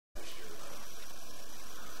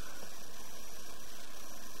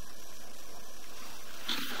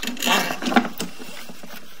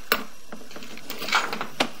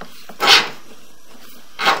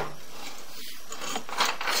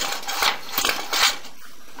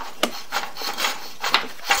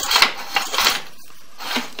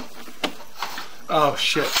Oh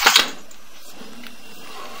shit.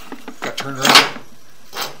 Got turned around.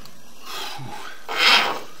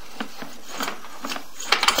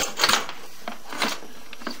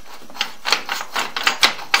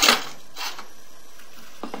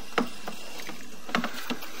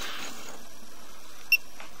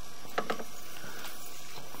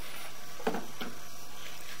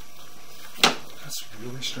 That's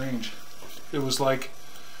really strange. It was like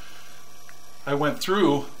I went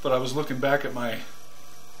through, but I was looking back at my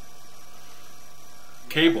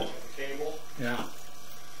cable. Cable? Yeah.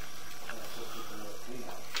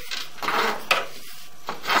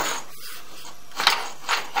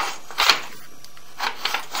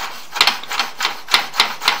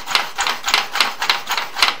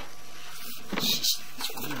 It's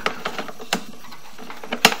weird.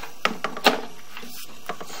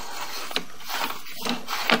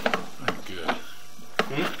 I'm good.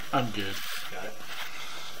 I'm good. Got it.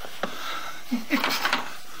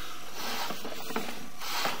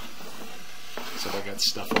 So I got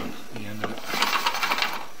stuff on the end of it.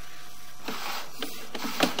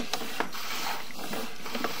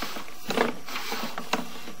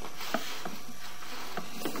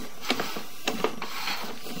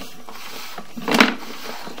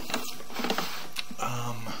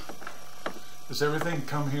 Does everything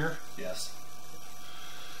come here? Yes.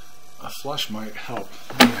 A flush might help.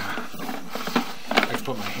 Yeah. I can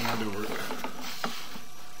put my hand over it.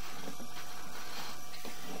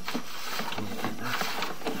 Toilet paper.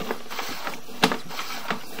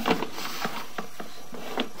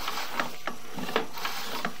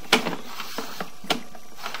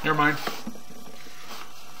 Never mind.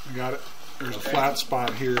 I got it. There's a flat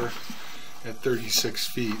spot here at 36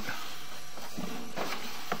 feet.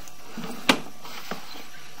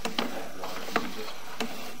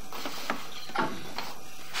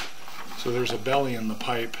 So there's a belly in the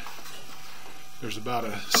pipe. There's about a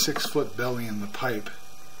 6-foot belly in the pipe.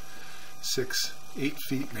 8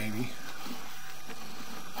 feet maybe.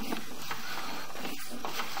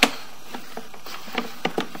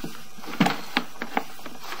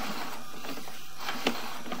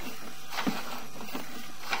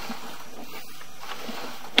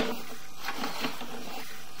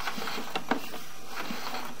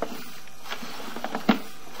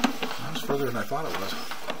 That was further than I thought it was.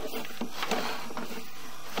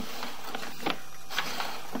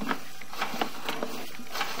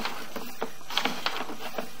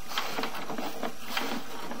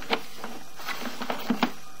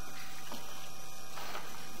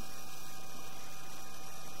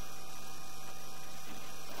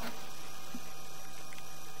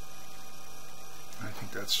 I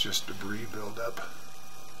think that's just debris buildup.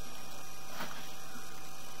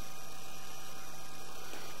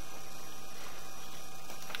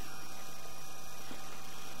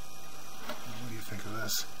 What do you think of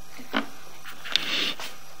this?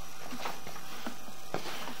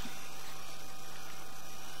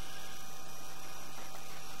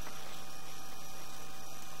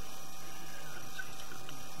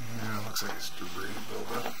 Yeah, it looks like it's debris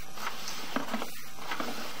buildup.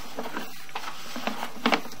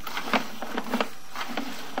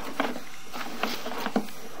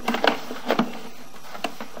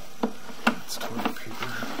 That's toilet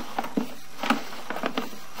paper.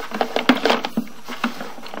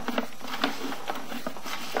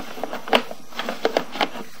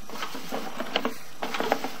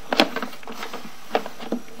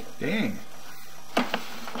 Dang.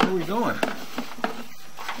 Where are we going?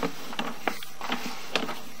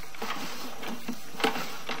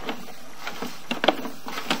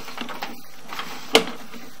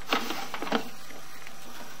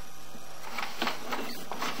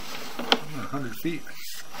 Over 100 feet.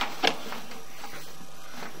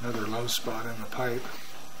 Another low spot in the pipe.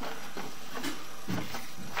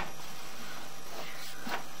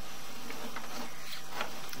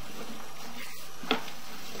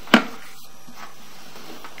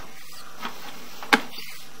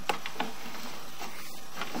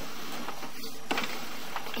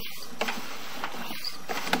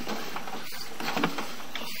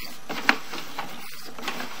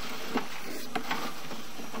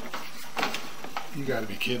 You gotta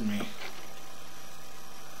be kidding me.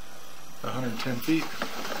 110 feet.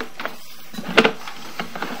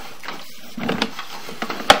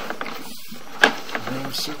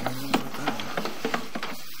 No, certainly not about that.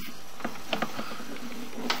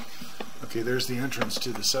 Okay, there's the entrance to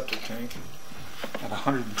the septic tank at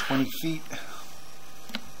 120 feet.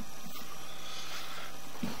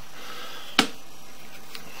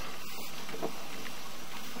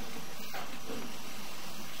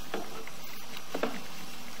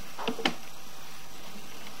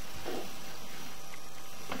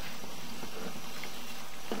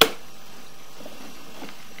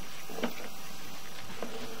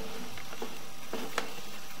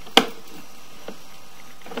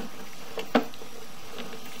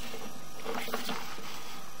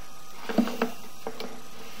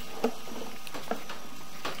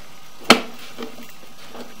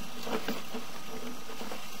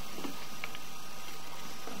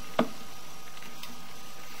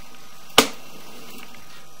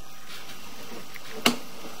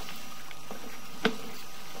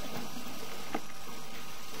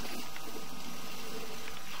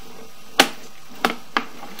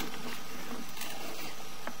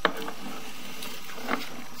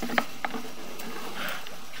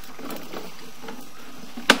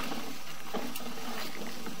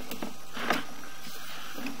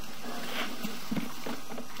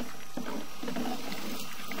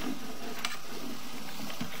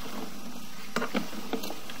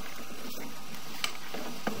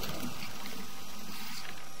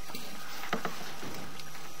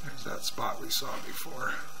 saw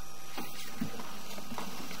before.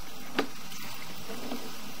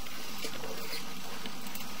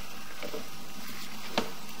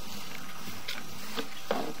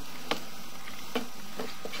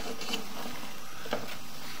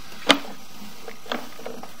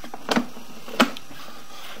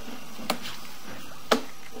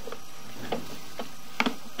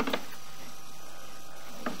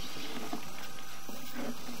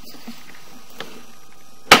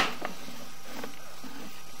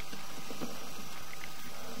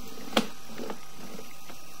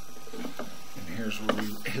 Here's where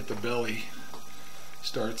we hit the belly.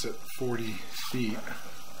 Starts at 40 feet.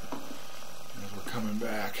 As we're coming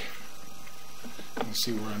back, you can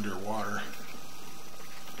see we're underwater.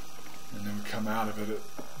 And then we come out of it at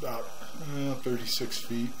about 36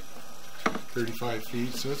 feet, 35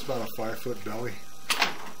 feet. So it's about a 5-foot belly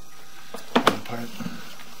on the pipe.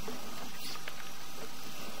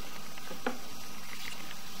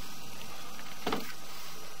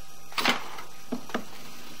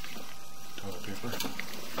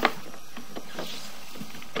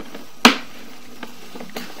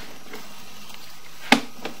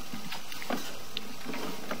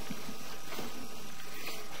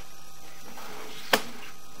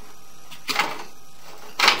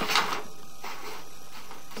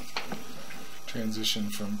 Transition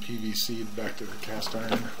from PVC back to the cast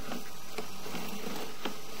iron.